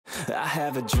I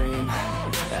have a dream,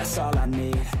 that's all I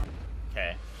need.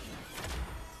 Okay.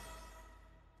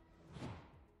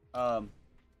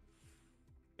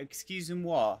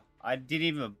 Excusez-moi. I didn't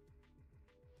even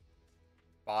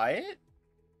buy it?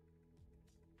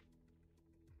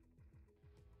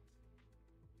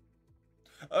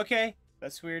 Okay,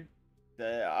 that's weird.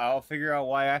 I'll figure out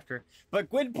why after. But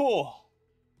Gwenpool!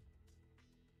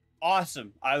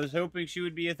 Awesome. I was hoping she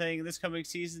would be a thing this coming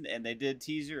season, and they did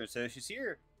tease her, so she's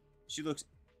here. She looks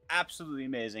absolutely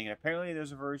amazing, and apparently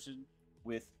there's a version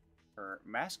with her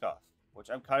mask off, which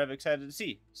I'm kind of excited to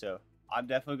see. So I'm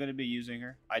definitely going to be using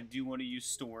her. I do want to use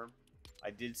Storm. I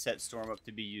did set Storm up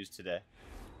to be used today.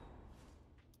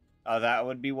 That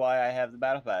would be why I have the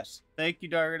Battle Pass. Thank you,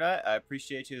 Dark Knight. I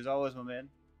appreciate you as always, my man.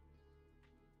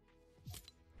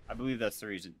 I believe that's the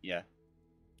reason. Yeah.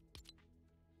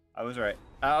 I was right.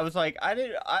 I was like, I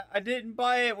didn't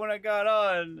buy it when I got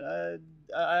on.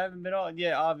 I haven't been on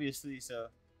yet, obviously. So,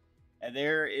 and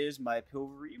there is my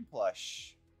Pilverine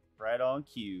plush, right on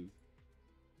cue.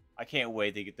 I can't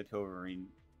wait to get the Pilverine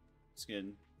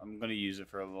skin. I'm gonna use it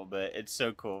for a little bit. It's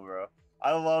so cool, bro.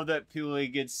 I love that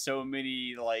Pili gets so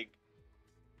many like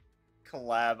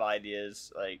collab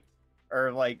ideas,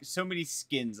 or so many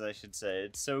skins, I should say.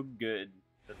 It's so good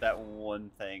that one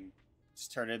thing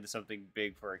just turned into something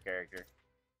big for a character.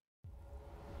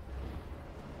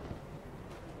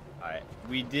 Alright,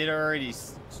 we did already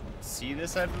see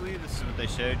this, I believe. This is what they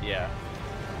showed, yeah.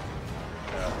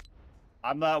 So,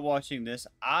 I'm not watching this.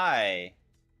 I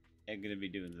am going to be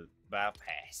doing the Battle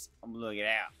Pass. I'm looking it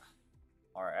out.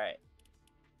 Alright.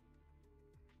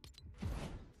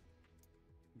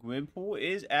 Gwenpool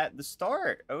is at the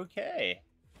start. Okay.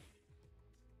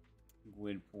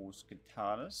 Gwenpool's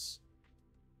katanas.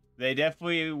 They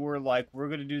definitely were like, we're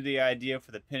going to do the idea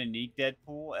for the Pin and Neek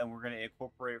Deadpool, and we're going to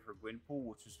incorporate it for Gwenpool,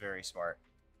 which was very smart.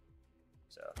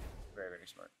 So, very, very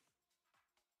smart.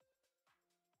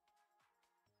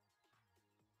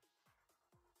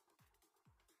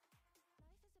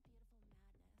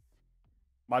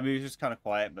 My music's kind of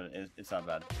quiet, but it's not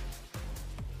bad.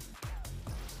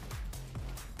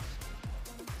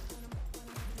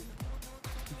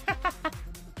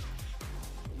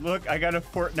 Look, I got a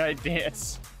Fortnite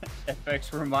dance.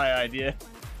 FX were my idea.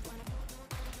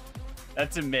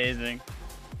 That's amazing.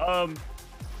 I'm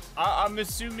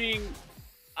assuming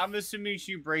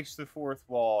she breaks the fourth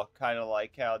wall, kind of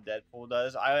like how Deadpool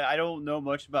does. I don't know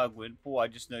much about Gwenpool. I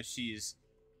just know she's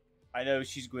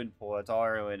Gwenpool. That's all I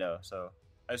really know. So,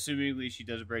 assumingly she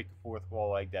does break the fourth wall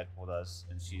like Deadpool does,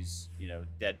 and she's, you know,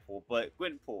 Deadpool, but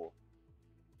Gwenpool,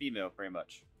 female, pretty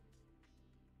much.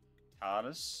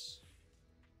 Katanas.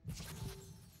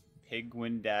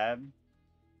 Pigwin Dab.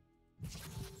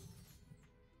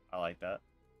 I like that.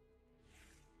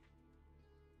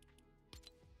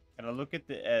 Can I look at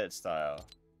the edit style?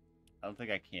 I don't think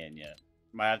I can yet.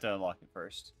 Might have to unlock it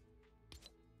first.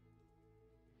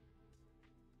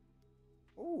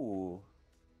 Ooh.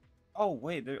 Oh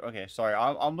wait. Okay, sorry.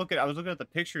 I'm looking. I was looking at the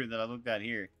picture that I looked at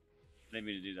here. I didn't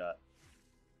mean to do that.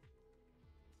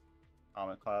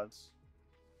 Comet clouds.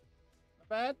 Not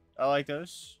bad. I like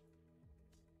those.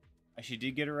 She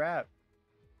did get a wrap.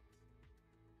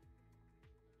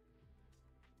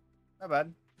 Not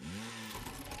bad.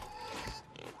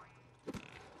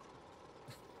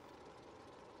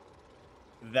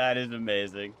 That is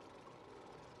amazing.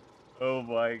 Oh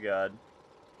my god.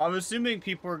 I'm assuming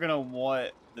people are gonna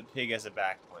want the pig as a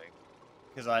back bling,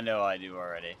 because I know I do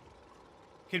already.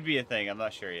 Could be a thing. I'm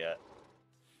not sure yet.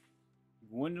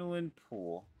 Gwendolyn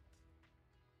Poole.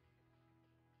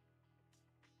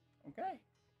 Okay.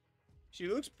 She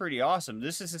looks pretty awesome.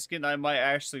 This is a skin I might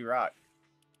actually rock.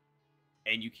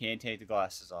 And you can take the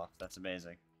glasses off. That's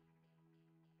amazing.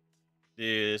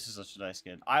 Dude, this is such a nice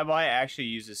skin. I might actually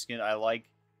use this skin. I like...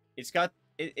 It's got...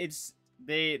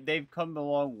 They've come a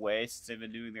long way since they've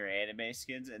been doing their anime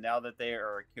skins. And now that they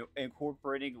are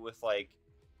incorporating it with, like,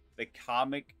 the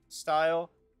comic style,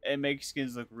 it makes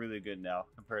skins look really good now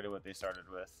compared to what they started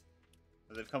with.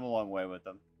 So they've come a long way with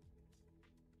them.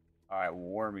 Alright,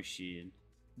 War Machine.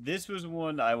 This was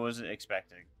one I wasn't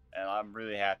expecting, and I'm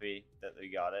really happy that they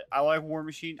got it. I like War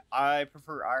Machine. I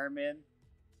prefer Iron Man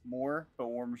more, but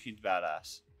War Machine's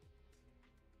badass.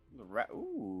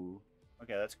 Ooh.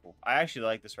 Okay, that's cool. I actually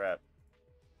like this wrap.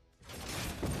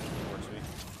 Works me.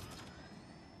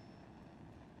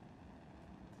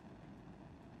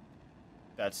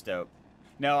 That's dope.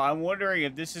 Now, I'm wondering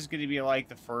if this is going to be like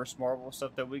the first Marvel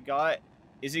stuff that we got.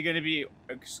 Is it going to be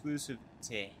exclusive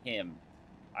to him?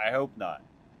 I hope not.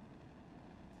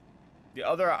 The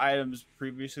other items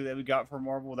previously that we got from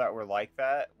Marvel that were like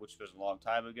that, which was a long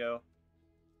time ago,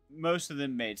 most of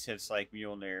them made sense, like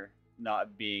Mjolnir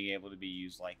not being able to be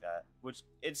used like that, which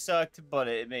it sucked, but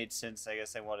it made sense. I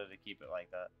guess they wanted to keep it like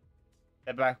that.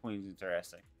 That back wing's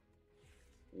interesting.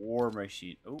 War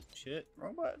Machine. Oh shit,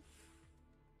 wrong button.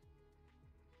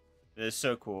 This is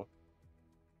so cool.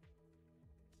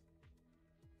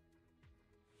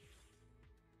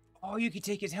 Oh, you can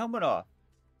take his helmet off.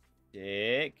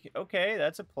 Dick. Okay,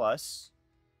 that's a plus.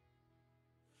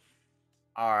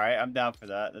 Alright, I'm down for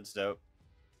that. That's dope.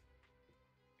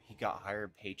 He got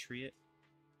hired Patriot?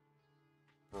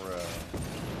 Bro.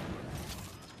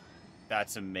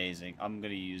 That's amazing. I'm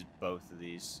gonna use both of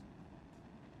these.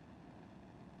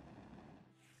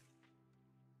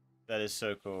 That is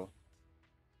so cool.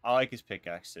 I like his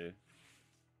pickaxe too.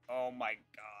 Oh my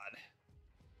god.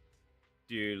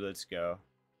 Dude, let's go.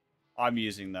 I'm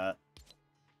using that.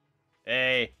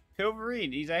 Hey,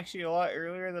 Wolverine. He's actually a lot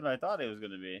earlier than I thought it was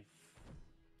gonna be.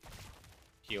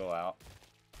 Peel out.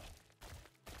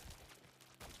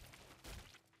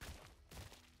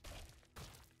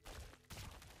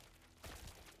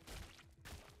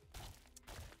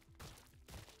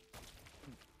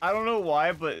 I don't know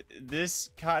why, but this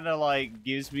kind of like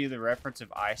gives me the reference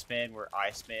of Iceman, where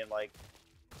Iceman like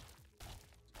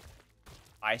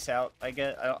ice out. I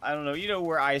guess I don't know. You know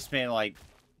where Iceman like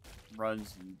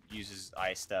runs and uses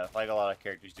ice stuff, like a lot of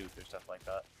characters do with their stuff like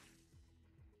that.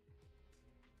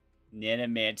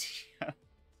 Nanomantia.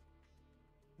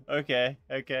 Okay,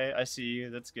 okay, I see you.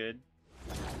 That's good.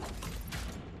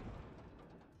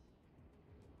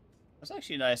 That's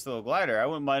actually a nice little glider. I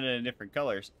wouldn't mind it in different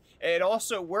colors. It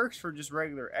also works for just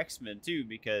regular X-Men too,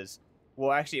 because,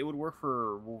 well, actually, it would work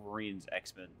for Wolverine's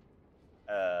X-Men,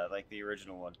 like the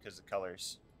original one, because of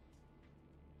colors.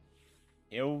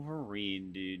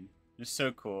 Wolverine, dude, it's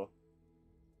so cool.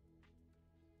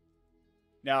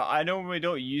 Now, I normally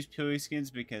don't use Peely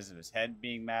skins because of his head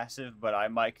being massive, but I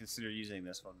might consider using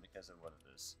this one because of what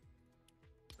it is.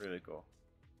 Really cool.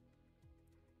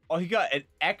 Oh, he got an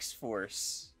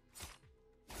X-Force.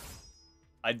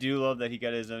 I do love that he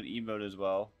got his own emote as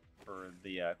well for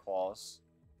the claws.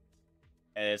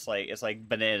 And it's like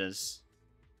bananas.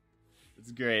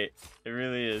 It's great. It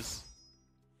really is.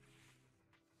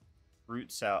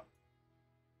 Roots out.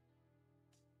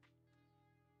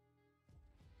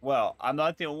 Well, I'm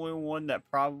not the only one that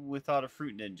probably thought of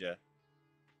Fruit Ninja.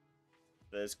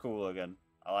 That is cool looking.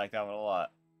 I like that one a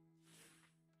lot.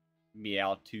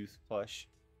 Meowtooth plush.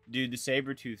 Dude, the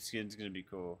Sabretooth skin's gonna be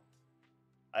cool.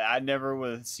 I never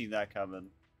would have seen that coming.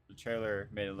 The trailer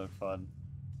made it look fun.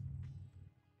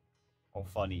 Oh,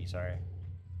 funny, sorry.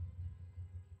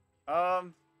 I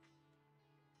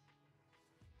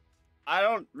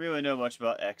don't really know much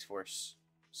about X-Force,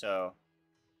 so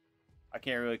I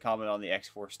can't really comment on the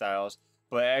X-Force styles,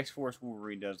 but X-Force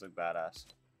Wolverine does look badass.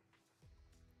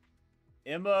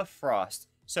 Emma Frost.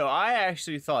 So I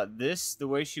actually thought this, the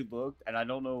way she looked, and I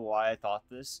don't know why I thought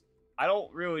this. I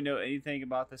don't really know anything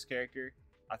about this character.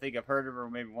 I think I've heard of her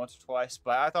maybe once or twice,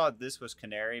 but I thought this was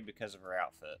Canary because of her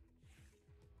outfit.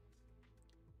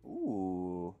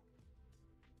 Ooh.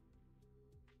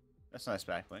 That's a nice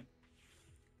backbling.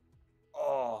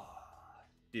 Oh.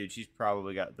 Dude, she's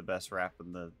probably got the best wrap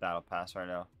in the Battle Pass right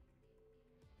now.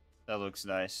 That looks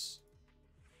nice.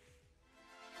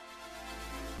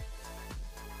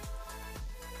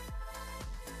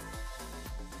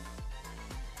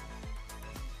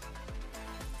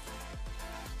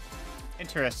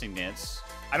 Interesting dance.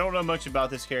 I don't know much about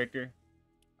this character.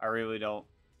 I really don't.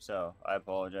 So, I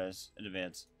apologize in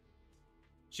advance.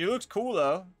 She looks cool,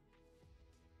 though.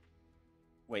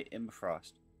 Wait, Emma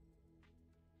Frost.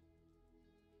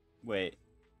 Wait.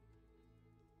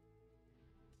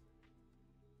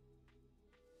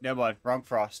 Never mind. Wrong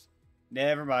Frost.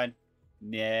 Never mind.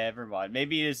 Never mind.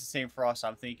 Maybe it is the same Frost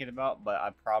I'm thinking about, but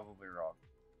I'm probably wrong.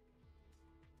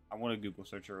 I want to Google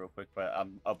search it real quick, but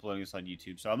I'm uploading this on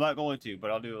YouTube, so I'm not going to,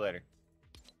 but I'll do it later.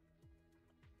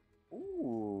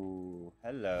 Ooh,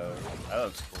 hello. That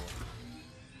looks cool.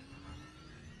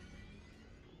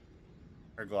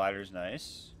 Her glider's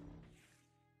nice.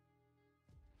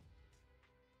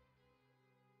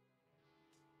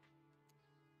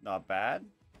 Not bad.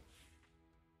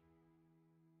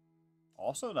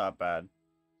 Also not bad.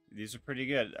 These are pretty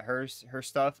good. Her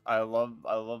stuff, I love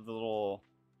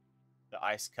the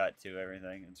ice cut to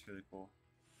everything. It's really cool.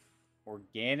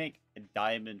 Organic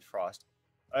Diamond Frost.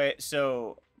 Alright,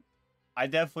 so I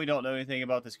definitely don't know anything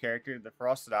about this character. The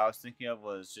Frost that I was thinking of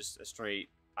was just a straight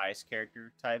ice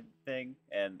character type thing,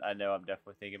 and I know I'm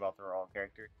definitely thinking about the wrong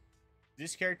character.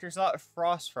 This character's not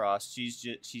Frost.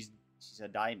 She's a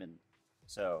diamond.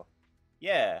 So,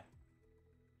 yeah.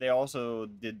 They also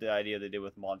did the idea they did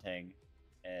with Montang.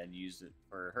 and use it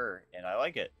for her, and I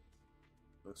like it.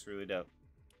 Looks really dope.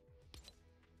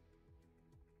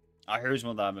 Here's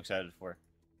one that I'm excited for.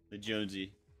 The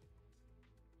Jonesy.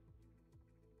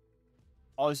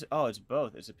 Oh, it's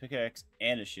both. It's a pickaxe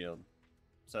and a shield.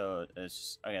 So it's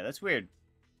just, okay, that's weird.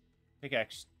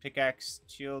 Pickaxe,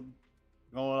 shield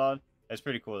going on. That's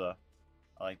pretty cool though.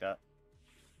 I like that.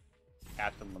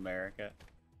 Captain America.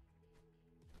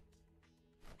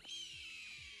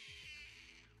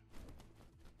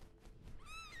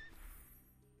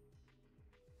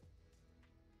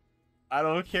 I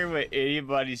don't care what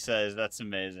anybody says. That's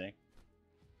amazing.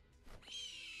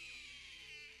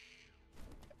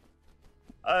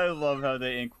 I love how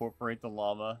they incorporate the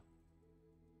llama.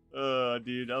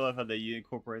 Dude, I love how they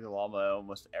incorporate the llama in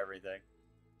almost everything.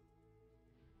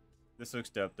 This looks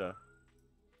dope, though.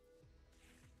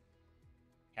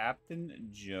 Captain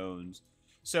Jones.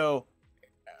 So,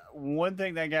 one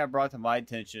thing that got brought to my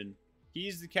attention,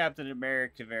 he's the Captain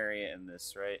America variant in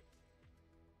this, right?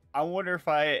 I wonder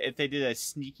if they did a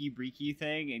sneaky breaky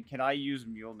thing, and can I use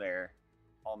Mjolnir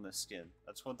on this skin?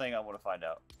 That's one thing I want to find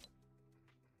out.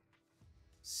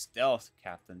 Stealth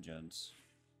Captain Jones.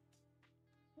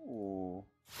 Ooh.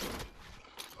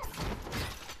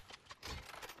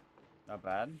 Not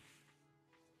bad.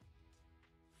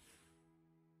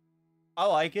 I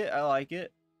like it. I like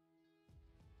it.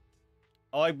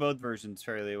 I like both versions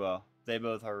fairly well. They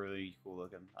both are really cool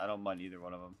looking. I don't mind either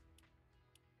one of them.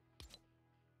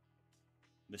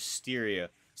 Mysterio.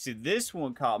 See, this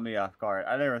one caught me off guard.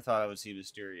 I never thought I would see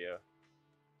Mysterio.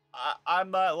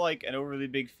 I'm not like an overly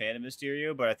big fan of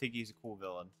Mysterio, but I think he's a cool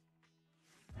villain.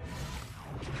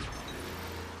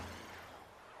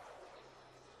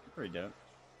 Pretty dope.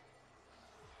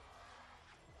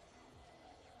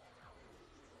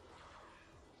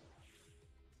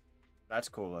 That's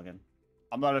cool looking.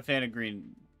 I'm not a fan of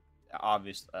green,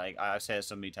 obviously. I've said it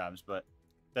so many times, but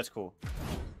that's cool.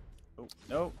 Oh,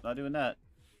 no, not doing that.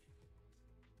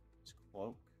 His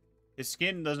cloak. His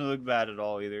skin doesn't look bad at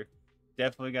all either.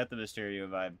 Definitely got the Mysterio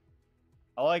vibe.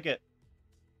 I like it.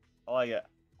 I like it.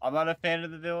 I'm not a fan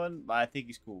of the villain, but I think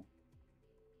he's cool.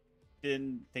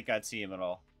 Didn't think I'd see him at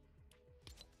all.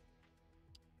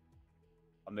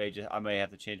 I may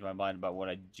have to change my mind about what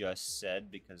I just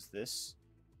said because this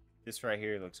right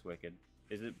here looks wicked.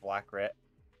 Is it Black Rat?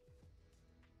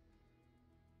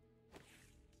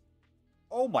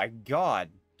 Oh my god,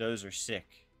 those are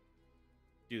sick.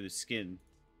 Dude, the skin.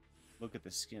 Look at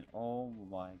the skin. Oh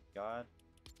my god.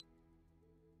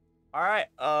 Alright,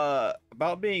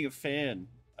 about being a fan.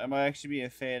 I might actually be a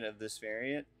fan of this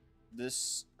variant.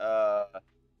 This, that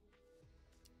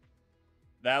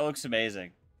looks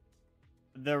amazing.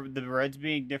 The reds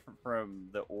being different from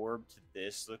the orb to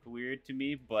this look weird to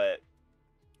me, but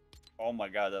oh my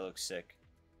god, that looks sick.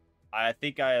 I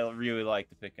think I really like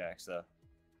the pickaxe though.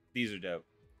 These are dope.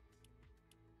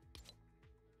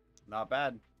 Not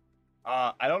bad.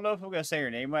 I don't know if I'm gonna say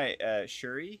her name right.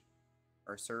 Shuri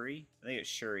or Suri. I think it's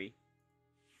Shuri.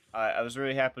 I was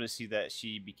really happy to see that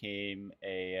she became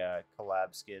a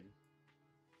collab skin.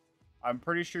 I'm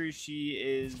pretty sure she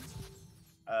is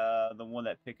the one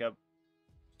that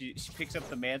she picks up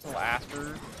the mantle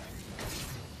after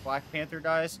Black Panther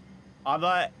dies. I'm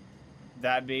not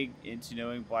that big into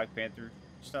knowing Black Panther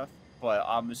stuff, but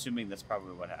I'm assuming that's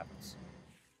probably what happens.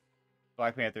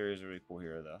 Black Panther is a really cool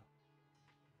hero, though.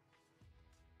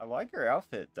 I like her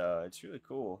outfit, though. It's really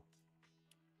cool.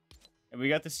 And we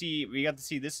got to see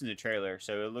this in the trailer,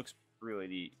 so it looks really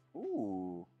neat.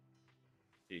 Ooh.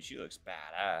 Dude, she looks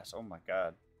badass. Oh my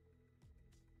god.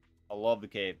 I love the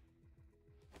cape.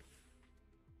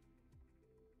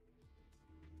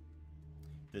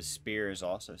 The spear is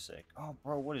also sick. Oh,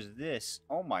 bro, what is this?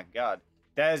 Oh my god.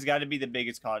 That has got to be the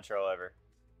biggest control ever.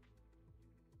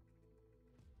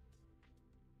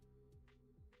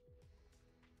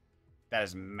 That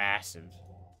is massive.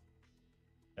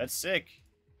 That's sick.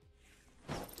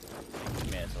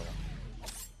 Mantle.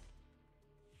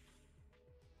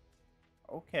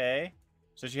 Okay.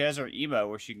 So she has her emo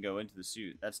where she can go into the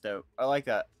suit. That's dope. I like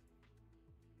that.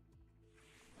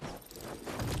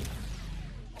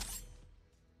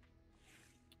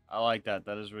 I like that.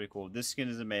 That is really cool. This skin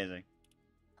is amazing.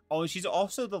 Oh, and she's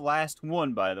also the last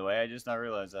one, by the way. I just not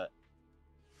realized that.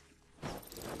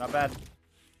 Not bad.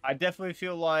 I definitely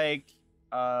feel like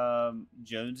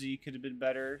Jonesy could have been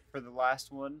better for the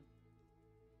last one.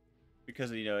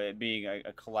 Because, you know, it being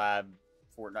a collab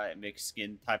Fortnite mixed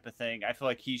skin type of thing. I feel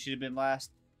like he should have been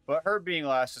last. But her being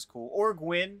last is cool. Or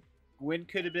Gwen. Gwen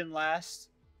could have been last.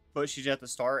 But she's at the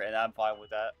start, and I'm fine with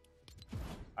that.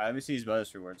 Alright, let me see these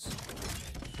bonus rewards. .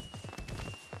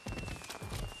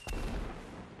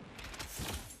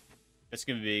 It's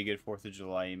gonna be a good 4th of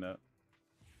July emote.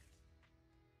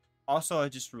 Also, I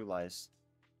just realized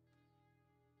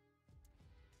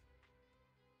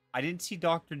I didn't see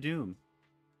Dr. Doom.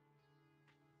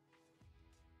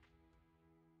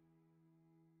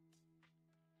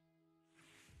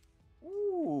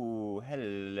 Ooh,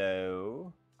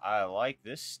 hello. I like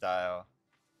this style.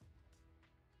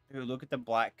 Dude, look at the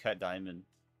black cut diamond.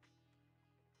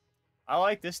 I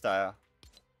like this style.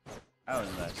 That was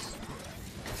nice.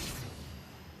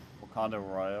 Wakanda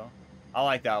Royal. I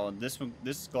like that one. This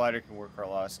glider can work for a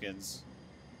lot of skins.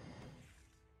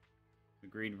 The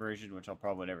green version, which I'll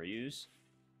probably never use.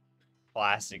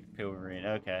 Classic Pilgrim.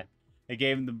 Okay. They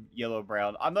gave him the yellow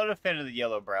brown. I'm not a fan of the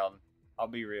yellow brown. I'll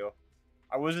be real.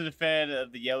 I wasn't a fan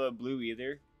of the yellow blue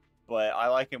either, but I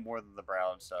like it more than the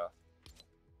brown, so.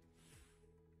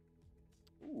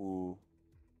 Ooh.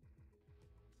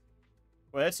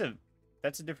 Well, that's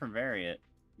a different variant.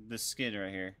 This skin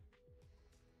right here.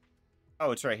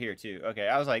 Oh, it's right here too. Okay,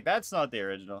 I was like, that's not the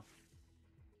original.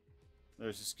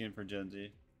 There's a skin for Gen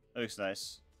Z. It looks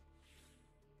nice.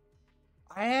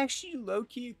 I actually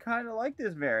low-key kind of like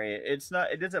this variant.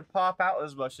 It doesn't pop out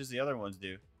as much as the other ones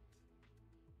do.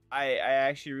 I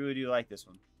actually really do like this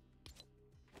one.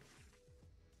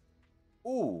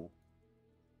 Ooh.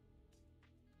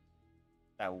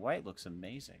 That white looks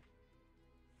amazing.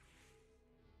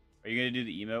 Are you gonna do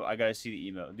the emote? I gotta see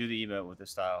the emote. Do the emote with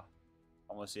this style.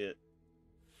 I wanna see it.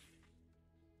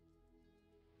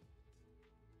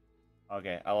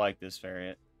 Okay, I like this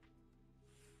variant.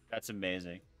 That's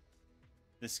amazing.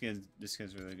 This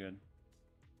skin's really good.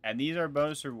 And these are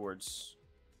bonus rewards.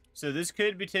 So this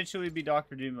could potentially be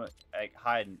Dr. Doom like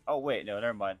hiding. Oh wait, no,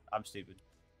 never mind. I'm stupid.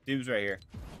 Doom's right here.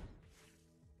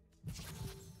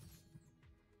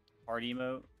 Hard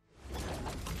emote.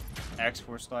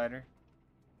 X-Force slider.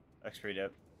 That's pretty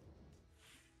dope.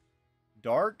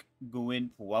 Dark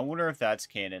Gwynpool. I wonder if that's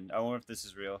canon. I wonder if this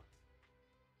is real.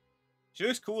 She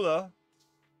looks cool though.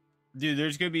 Dude,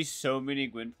 there's gonna be so many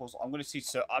Gwynpools. I'm gonna see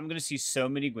so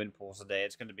many Gwynpools today.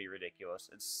 It's gonna be ridiculous.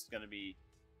 It's gonna be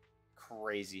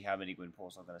crazy how many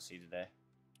Gwynpools I'm gonna see today.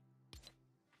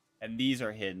 And these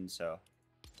are hidden, so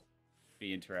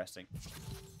be interesting.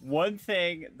 One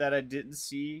thing that I didn't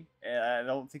see, and I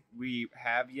don't think we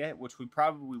have yet, which we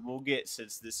probably will get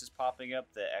since this is popping up,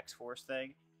 the X-Force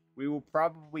thing. We will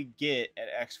probably get an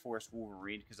X-Force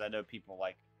Wolverine, because I know people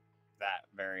like that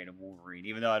variant of Wolverine,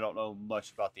 even though I don't know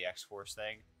much about the X-Force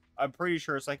thing. I'm pretty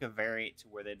sure it's like a variant to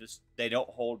where they don't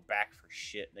hold back for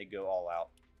shit. They go all out.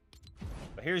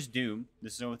 But here's Doom.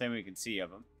 This is the only thing we can see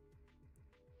of him.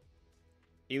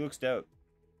 He looks dope.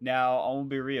 Now, I'm gonna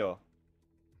be real.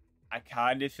 I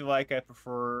kind of feel like I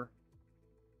prefer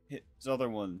his other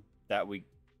one that we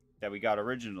got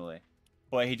originally,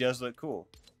 but he does look cool.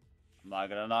 I'm not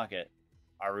gonna knock it.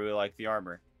 I really like the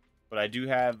armor, but I do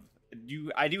have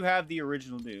the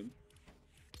original Doom.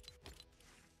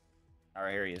 All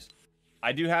right, here he is.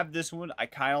 I do have this one. I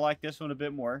kind of like this one a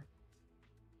bit more,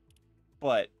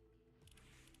 but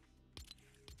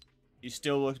he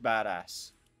still looks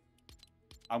badass.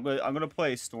 I'm gonna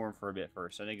play Storm for a bit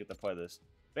first. I didn't get to play this.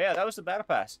 But yeah, that was the Battle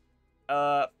Pass.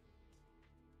 Pog,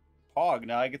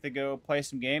 now I get to go play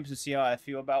some games and see how I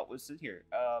feel about what's in here.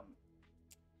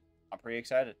 I'm pretty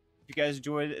excited. If you guys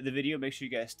enjoyed the video, make sure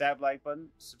you guys stab like button,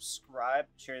 subscribe,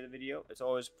 share the video. It's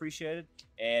always appreciated.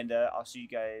 And I'll see you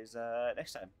guys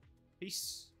next time.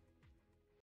 Peace.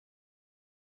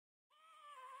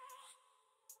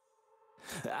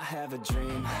 I have a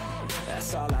dream,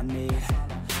 that's all I need.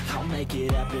 I'll make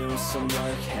it happen with some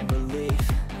work and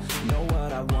belief. Know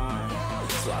what I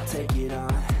want, so I'll take it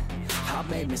on. I've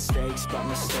made mistakes, but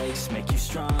mistakes make you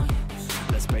strong.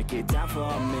 Let's break it down for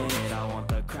a minute. I want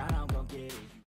the crown.